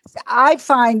somehow I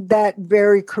find that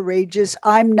very courageous.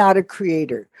 I'm not a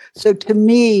creator. So to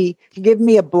me, to give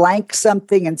me a blank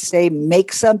something and say,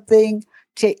 make something,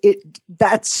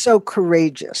 that's so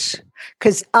courageous.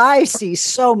 Because I see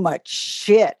so much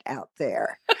shit out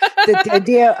there. The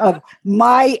idea of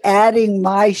my adding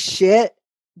my shit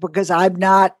because I'm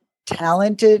not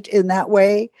talented in that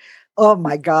way. Oh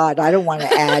my God, I don't want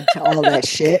to add to all that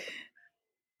shit.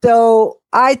 So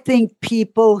I think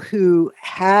people who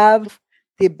have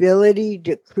the ability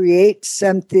to create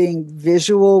something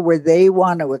visual where they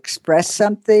want to express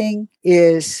something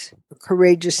is a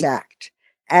courageous act.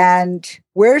 And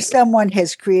where someone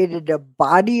has created a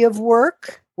body of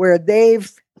work where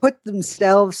they've put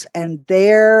themselves and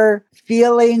their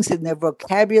feelings and their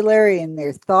vocabulary and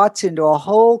their thoughts into a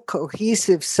whole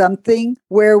cohesive something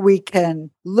where we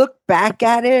can look back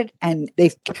at it and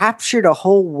they've captured a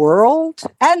whole world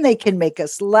and they can make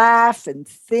us laugh and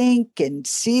think and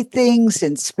see things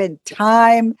and spend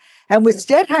time. And with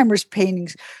Stettheimer's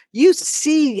paintings, you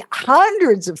see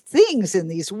hundreds of things in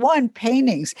these one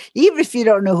paintings, even if you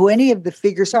don't know who any of the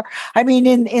figures are. I mean,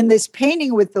 in this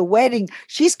painting with the wedding,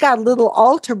 she's got a little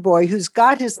altar boy who's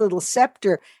got his little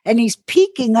scepter and he's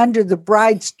peeking under the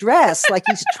bride's dress like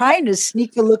he's trying to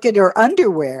sneak a look at her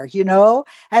underwear, you know?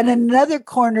 And in another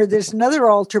corner, there's another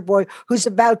altar boy who's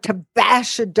about to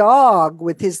bash a dog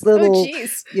with his little,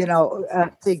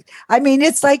 thing. I mean,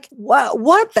 it's like,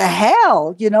 what the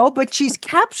hell, you know? But she's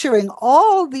capturing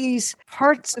all these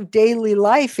parts of daily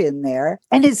life in there.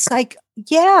 And it's like,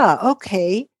 yeah,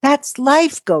 okay, that's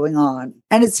life going on.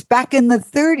 And it's back in the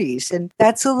 30s. And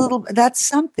that's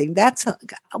something.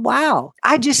 Wow.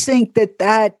 I just think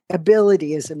that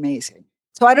ability is amazing.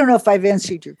 So I don't know if I've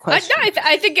answered your question. No,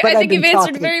 I think you've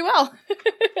answered very well.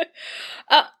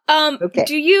 Okay.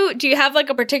 Do you have like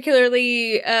a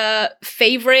particularly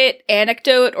favorite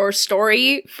anecdote or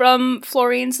story from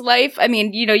Florine's life? I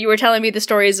mean, you were telling me the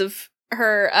stories of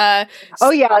her.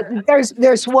 Oh yeah,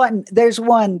 there's one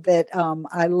that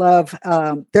I love.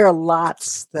 There are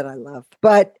lots that I love,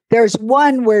 but there's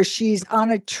one where she's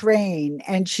on a train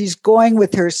and she's going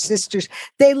with her sisters.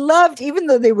 They loved, even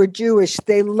though they were Jewish,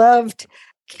 they loved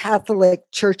Catholic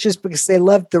churches because they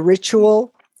loved the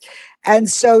ritual. And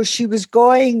so they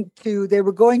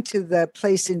were going to the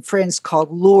place in France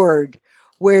called Lourdes,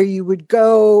 where you would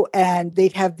go and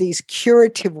they'd have these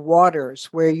curative waters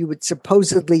where you would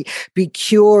supposedly be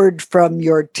cured from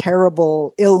your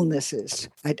terrible illnesses.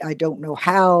 I don't know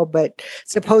how, but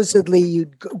supposedly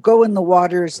you'd go in the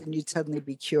waters and you'd suddenly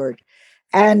be cured.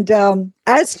 And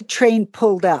as the train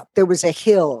pulled up, there was a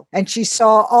hill, and she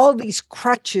saw all these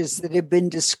crutches that had been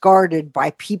discarded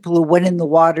by people who went in the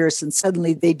waters, and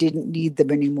suddenly they didn't need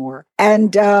them anymore.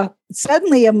 And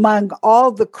suddenly, among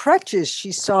all the crutches,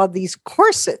 she saw these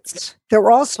corsets. They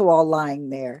were also all lying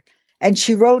there. And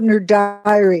she wrote in her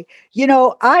diary,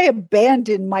 I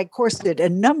abandoned my corset a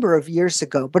number of years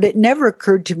ago, but it never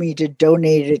occurred to me to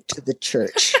donate it to the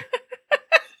church.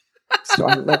 So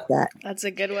I love that. That's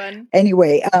a good one.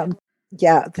 Anyway,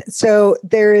 yeah. So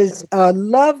there is a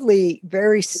lovely,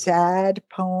 very sad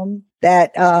poem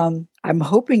that I'm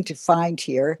hoping to find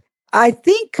here. I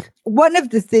think one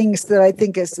of the things that I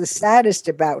think is the saddest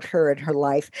about her in her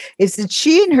life is that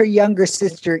she and her younger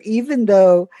sister, even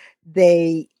though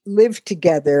they lived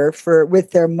together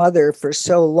with their mother for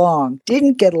so long,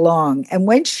 didn't get along. And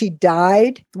when she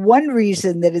died, one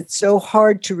reason that it's so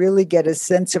hard to really get a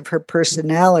sense of her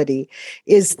personality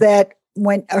is that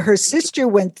when her sister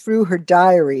went through her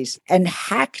diaries and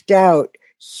hacked out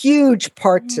huge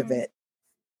parts of it.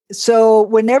 So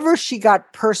whenever she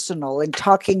got personal and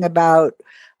talking about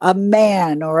a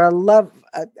man or a love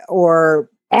or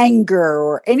anger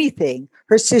or anything,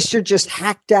 her sister just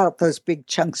hacked out those big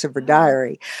chunks of her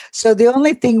diary. So the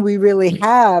only thing we really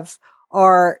have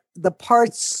are the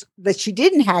parts that she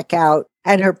didn't hack out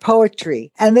and her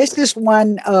poetry. And this is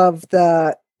one of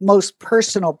the most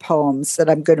personal poems that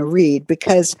I'm going to read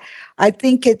because I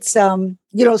think it's,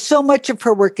 so much of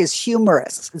her work is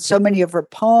humorous and so many of her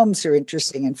poems are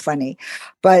interesting and funny,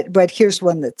 but here's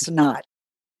one that's not.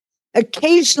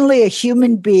 Occasionally a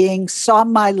human being saw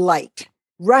my light,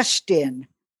 rushed in,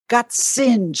 got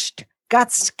singed,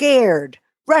 got scared,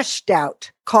 rushed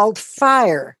out, called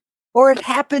fire, or it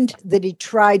happened that he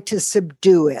tried to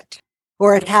subdue it,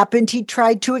 or it happened he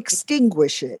tried to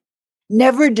extinguish it.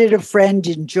 Never did a friend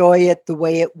enjoy it the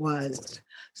way it was.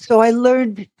 So I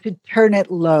learned to turn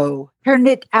it low, turn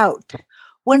it out.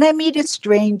 When I meet a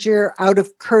stranger out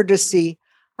of courtesy,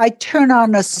 I turn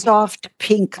on a soft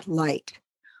pink light,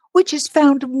 which is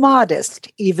found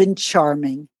modest, even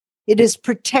charming. It is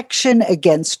protection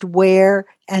against wear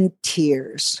and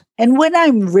tears. And when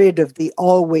I'm rid of the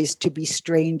always to be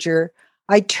stranger,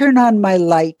 I turn on my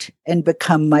light and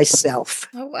become myself.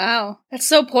 Oh, wow. That's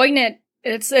so poignant.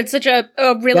 It's such a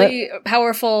really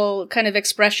powerful kind of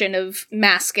expression of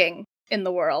masking in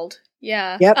the world.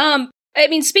 Yeah. Yep. I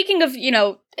mean, speaking of,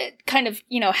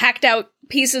 hacked out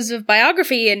pieces of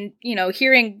biography and,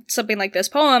 hearing something like this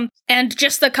poem and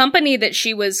just the company that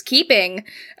she was keeping,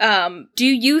 do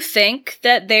you think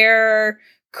that there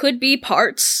could be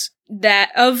parts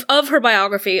that of her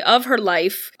biography, of her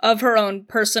life, of her own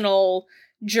personal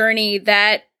journey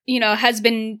that has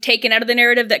been taken out of the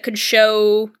narrative that could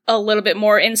show a little bit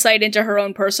more insight into her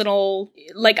own personal,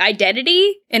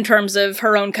 identity in terms of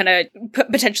her own kind of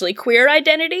potentially queer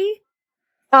identity?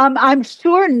 I'm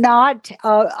sure not,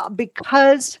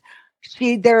 because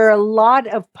there are a lot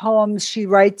of poems she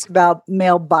writes about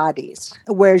male bodies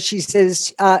where she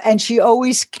says, and she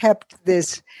always kept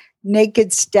this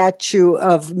naked statue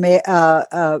of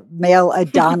male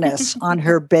Adonis on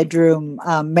her bedroom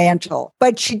mantle.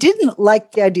 But she didn't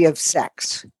like the idea of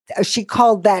sex. She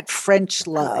called that French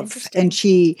love. And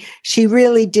she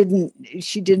really didn't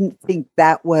think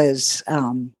that was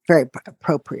very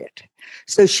appropriate.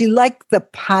 So she liked the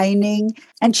pining.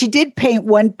 And she did paint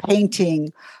one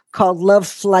painting called Love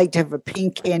Flight of a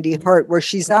Pink Candy Heart, where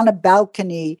she's on a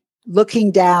balcony looking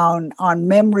down on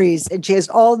memories, and she has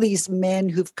all these men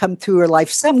who've come through her life,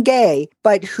 some gay,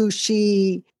 but who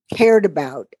she cared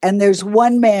about. And there's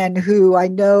one man who I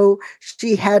know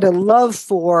she had a love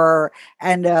for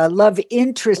and a love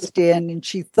interest in, and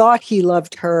she thought he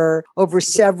loved her over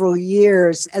several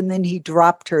years, and then he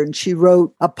dropped her, and she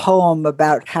wrote a poem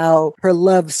about how her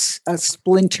love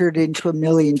splintered into a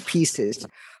million pieces.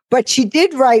 But she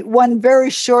did write one very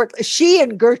short, she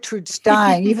and Gertrude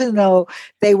Stein, even though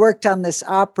they worked on this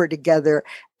opera together,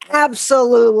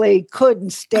 absolutely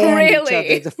couldn't stand each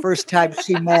other the first time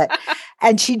she met.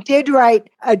 And she did write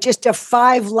just a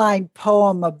 5-line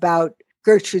poem about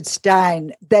Gertrude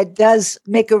Stein that does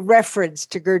make a reference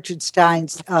to Gertrude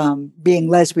Stein's being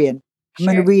lesbian. I'm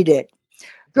going to read it.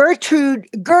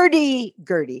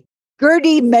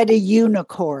 Gertie met a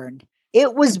unicorn.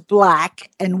 It was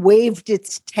black and waved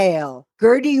its tail.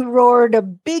 Gertie roared a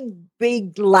big,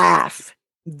 big laugh.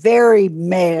 Very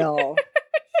male.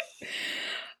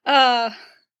 But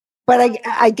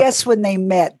I guess when they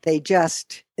met, they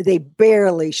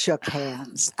barely shook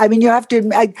hands. I mean, you have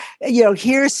to,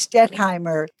 here's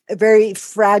Stettheimer, very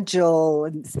fragile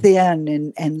and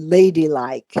thin and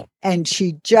ladylike. And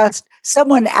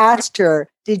someone asked her,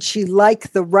 did she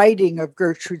like the writing of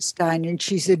Gertrude Stein? And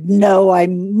she said, no, I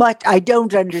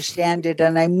don't understand it.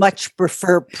 And I much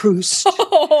prefer Proust.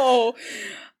 Oh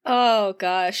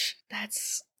gosh.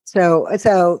 That's So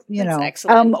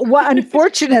excellent.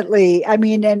 Unfortunately, I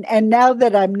mean, and now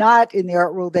that I'm not in the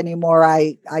art world anymore,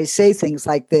 I say things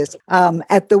like this.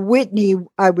 At the Whitney,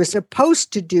 I was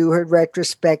supposed to do her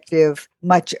retrospective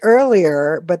much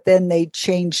earlier, but then they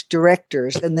changed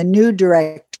directors, and the new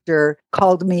director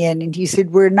called me in and he said,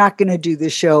 we're not going to do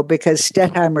the show because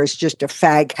Stettheimer is just a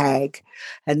fag hag.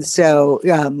 And so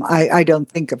I don't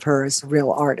think of her as a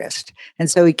real artist. And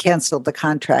so he canceled the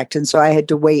contract. And so I had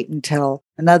to wait until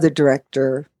another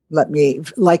director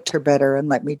liked her better and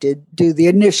let me do the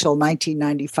initial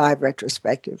 1995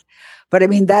 retrospective. But I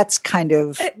mean, that's kind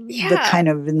of in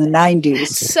the 90s.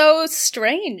 So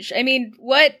strange. I mean,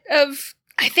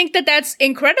 I think that's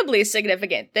incredibly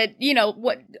significant that,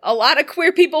 what a lot of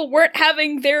queer people weren't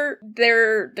having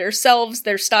their selves,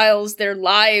 their styles, their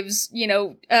lives,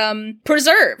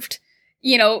 preserved,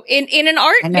 in an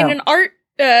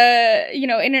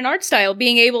art style,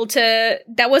 being able to,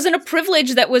 that wasn't a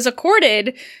privilege that was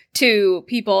accorded to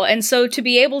people. And so to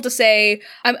be able to say,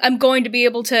 I'm going to be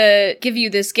able to give you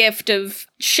this gift of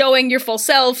showing your full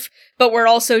self, but we're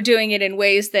also doing it in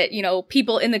ways that,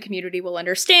 people in the community will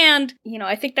understand.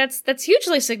 I think that's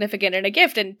hugely significant in a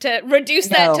gift. And to reduce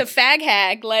that to fag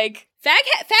hag, like fag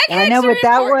hags are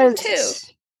important too.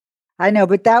 I know,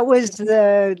 but that was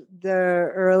the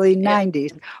early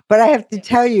 90s. But I have to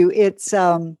tell you, it's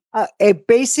it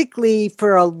basically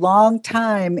for a long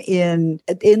time in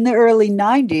the early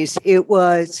 90s, it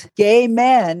was gay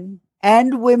men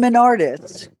and women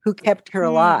artists who kept her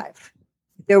alive.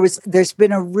 There's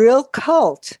been a real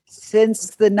cult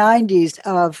since the 90s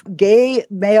of gay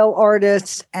male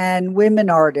artists and women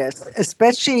artists,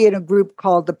 especially in a group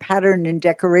called the Pattern and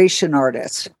Decoration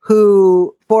Artists,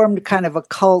 who formed kind of a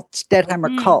cult,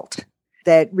 Stettheimer cult,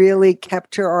 that really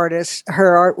kept her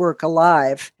artwork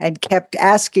alive and kept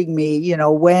asking me,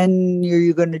 when are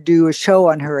you going to do a show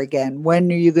on her again?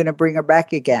 When are you going to bring her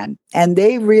back again? And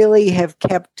they really have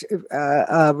kept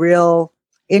a real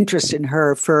interest in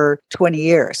her for 20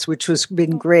 years, which has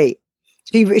been great.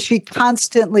 She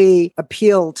constantly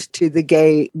appealed to the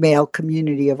gay male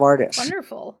community of artists.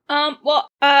 Wonderful.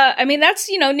 I mean, that's,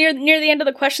 near the end of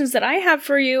the questions that I have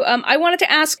for you. I wanted to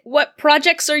ask, what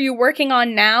projects are you working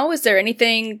on now? Is there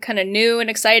anything kind of new and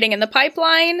exciting in the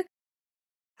pipeline?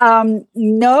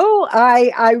 No,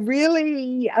 I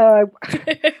really, I'm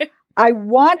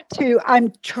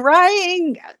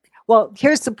trying. Well,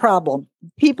 here's the problem.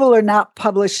 People are not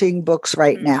publishing books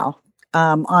right now.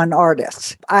 On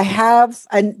artists. I have,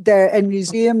 and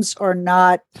museums are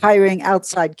not hiring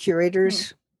outside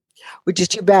curators, which is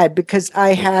too bad because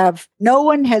no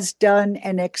one has done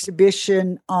an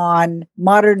exhibition on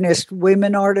modernist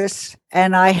women artists.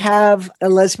 And I have a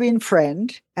lesbian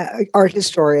friend, art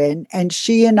historian, and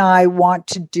she and I want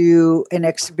to do an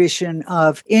exhibition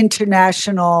of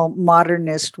international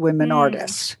modernist women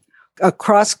artists.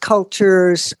 Across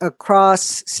cultures,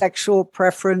 across sexual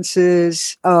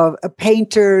preferences of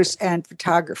painters and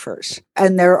photographers.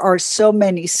 And there are so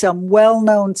many, some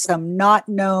well-known, some not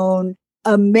known,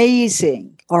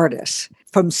 amazing artists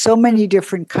from so many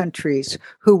different countries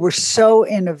who were so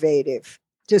innovative,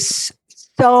 just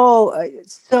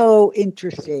so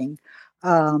interesting.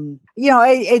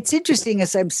 It's interesting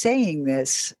as I'm saying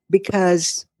this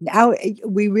because now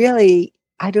we really,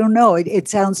 I don't know. It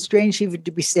sounds strange even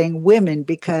to be saying women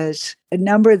because a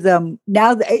number of them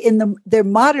now they're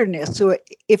modernists. So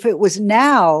if it was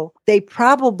now, they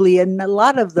probably, and a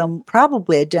lot of them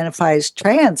probably identify as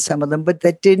trans, some of them, but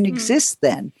that didn't exist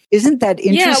then. Isn't that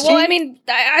interesting? Yeah, well, I mean,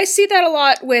 I see that a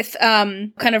lot with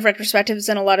kind of retrospectives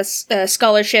and a lot of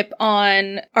scholarship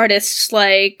on artists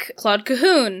like Claude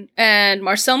Cahun and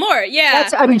Marcel Moore.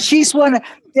 Yeah. She's one of,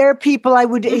 there are people I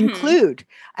would include.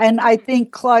 And I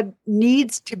think Claude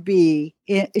needs to be.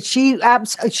 We did an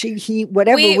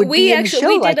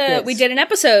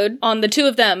episode on the two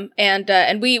of them,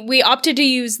 and we opted to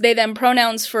use they them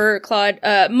pronouns for Claude,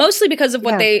 mostly because of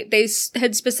what they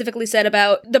had specifically said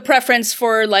about the preference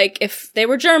for like if they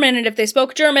were German and if they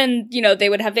spoke German, they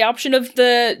would have the option of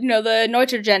the the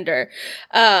neuter gender.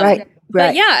 Right.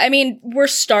 But yeah, I mean, we're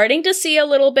starting to see a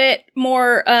little bit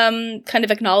more kind of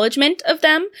acknowledgement of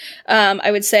them.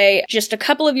 I would say just a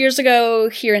couple of years ago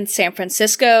here in San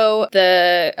Francisco,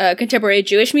 the Contemporary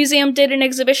Jewish Museum did an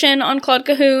exhibition on Claude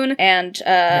Cahun. And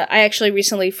I actually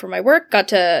recently, for my work, got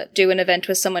to do an event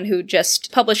with someone who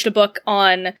just published a book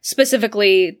on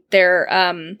specifically their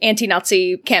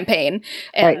anti-Nazi campaign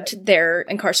and their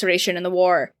incarceration in the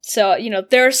war. So,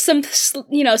 there's something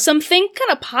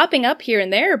kind of popping up here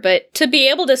and there, but to be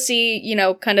able to see,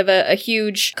 kind of a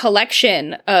huge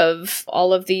collection of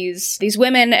all of these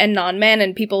women and non-men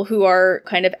and people who are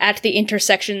kind of at the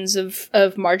intersections of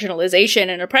marginalization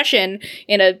and oppression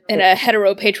in a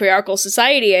heteropatriarchal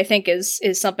society, I think is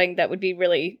something that would be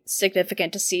really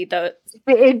significant to see.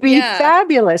 It'd be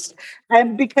fabulous.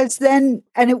 And because then,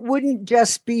 and it wouldn't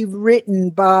just be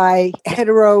written by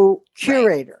hetero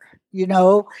curator.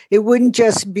 It wouldn't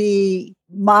just be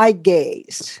my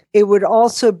gaze. It would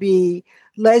also be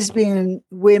lesbian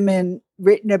women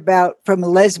written about from a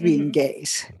lesbian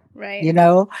gaze. Right. You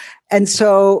know? And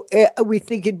so we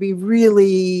think it'd be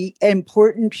really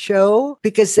important show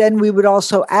because then we would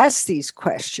also ask these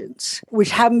questions,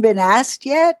 which haven't been asked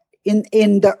yet in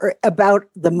the about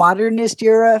the modernist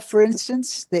era, for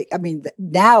instance.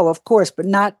 Now, of course, but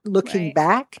not looking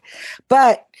back.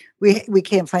 But we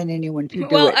can't find anyone to do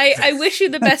it. Well, I wish you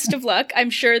the best of luck.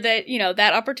 I'm sure that,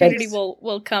 that opportunity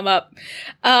will come up.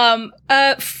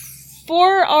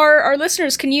 For our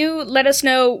listeners, can you let us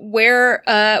know where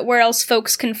else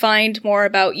folks can find more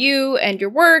about you and your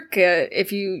work?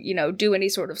 If you do any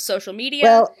sort of social media.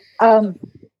 Well,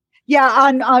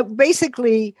 on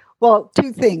basically, well,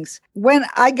 two things. When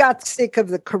I got sick of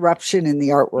the corruption in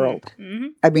the art world, mm-hmm.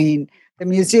 I mean, the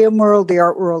museum world, the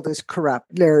art world is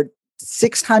corrupt. There are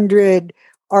 600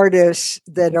 artists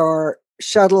that are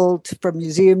shuttled from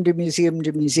museum to museum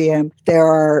to museum. There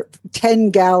are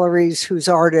 10 galleries whose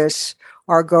artists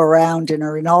go around and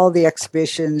are in all the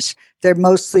exhibitions. They're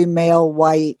mostly male,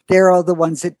 white. They're the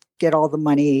ones that get all the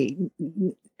money.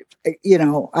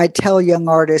 I tell young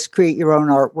artists, create your own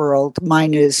art world.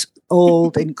 Mine is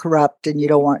old and corrupt, and you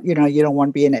don't want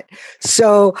to be in it.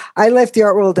 So I left the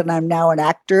art world, and I'm now an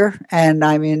actor, and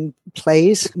I'm in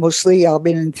plays. Mostly, I've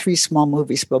been in 3 small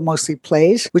movies, but mostly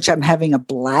plays, which I'm having a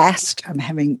blast. I'm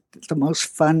having the most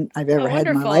fun I've ever had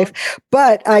in my life.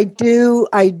 But I do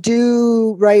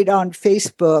write on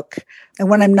Facebook, and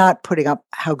when I'm not putting up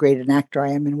how great an actor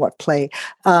I am in what play,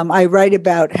 I write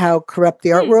about how corrupt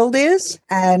the art world is.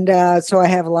 And so I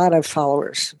have a lot of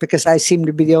followers because I seem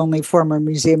to be the only former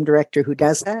museum director who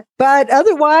does that. But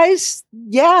otherwise,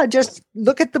 just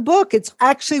look at the book. It's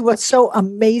actually what's so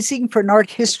amazing for an art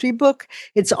history book.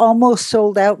 It's almost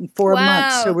sold out in 4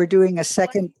 months. So we're doing a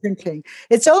second printing.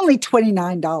 It's only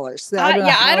 $29.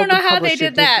 I don't know how they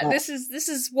did that. This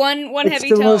is one heavy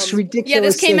tome. Most ridiculous. Yeah,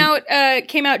 this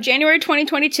came out January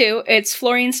 2022. It's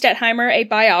Florine Stettheimer, a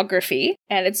biography,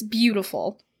 and it's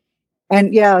beautiful.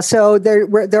 And so they're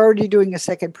already doing a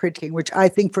second printing, which I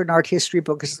think for an art history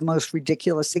book is the most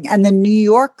ridiculous thing. And the New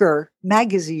Yorker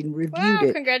magazine reviewed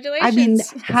it. Congratulations! I mean,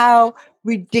 how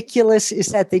ridiculous is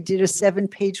that? They did a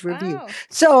 7-page review. Wow.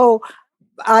 So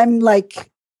I'm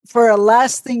like, for a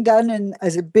last thing done and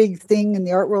as a big thing in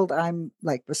the art world, I'm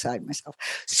like beside myself.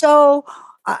 So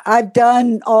I've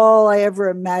done all I ever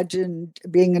imagined,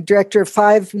 being a director of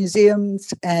 5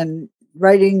 museums and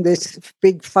writing this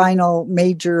big final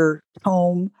major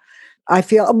tome. I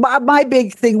feel my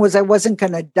big thing was I wasn't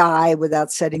going to die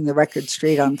without setting the record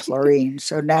straight on Florine.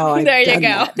 So now I've there done you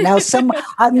go. That. Now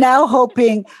I'm now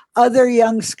hoping other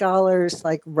young scholars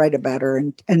write about her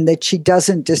and that she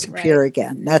doesn't disappear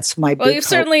again. That's my big hope.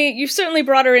 You've certainly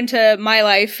brought her into my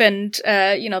life and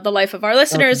the life of our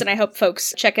listeners, and I hope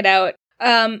folks check it out.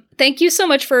 Thank you so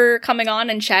much for coming on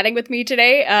and chatting with me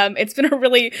today. It's been a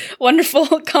really wonderful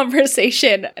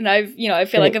conversation, and I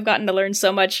feel like I've gotten to learn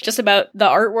so much just about the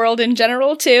art world in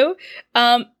general too.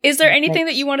 Is there anything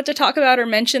that you wanted to talk about or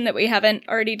mention that we haven't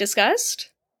already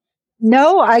discussed?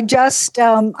 No, I just,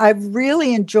 I've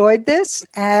really enjoyed this,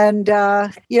 and,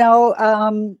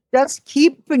 just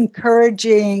keep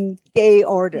encouraging gay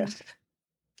artists.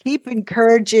 Keep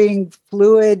encouraging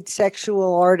fluid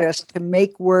sexual artists to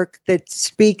make work that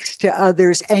speaks to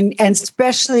others, and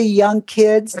especially young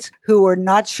kids who are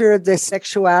not sure of their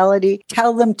sexuality.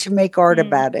 Tell them to make art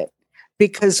about it,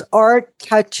 because art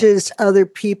touches other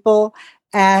people,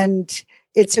 and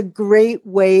it's a great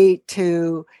way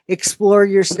to explore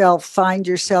yourself, find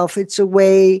yourself. It's a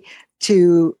way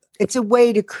to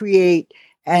create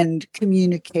and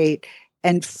communicate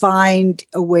and find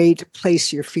a way to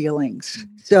place your feelings.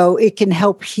 So it can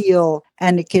help heal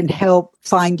and it can help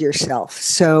find yourself.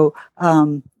 So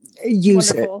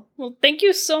use Wonderful. It. Well, thank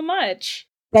you so much.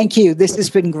 Thank you. This has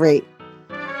been great.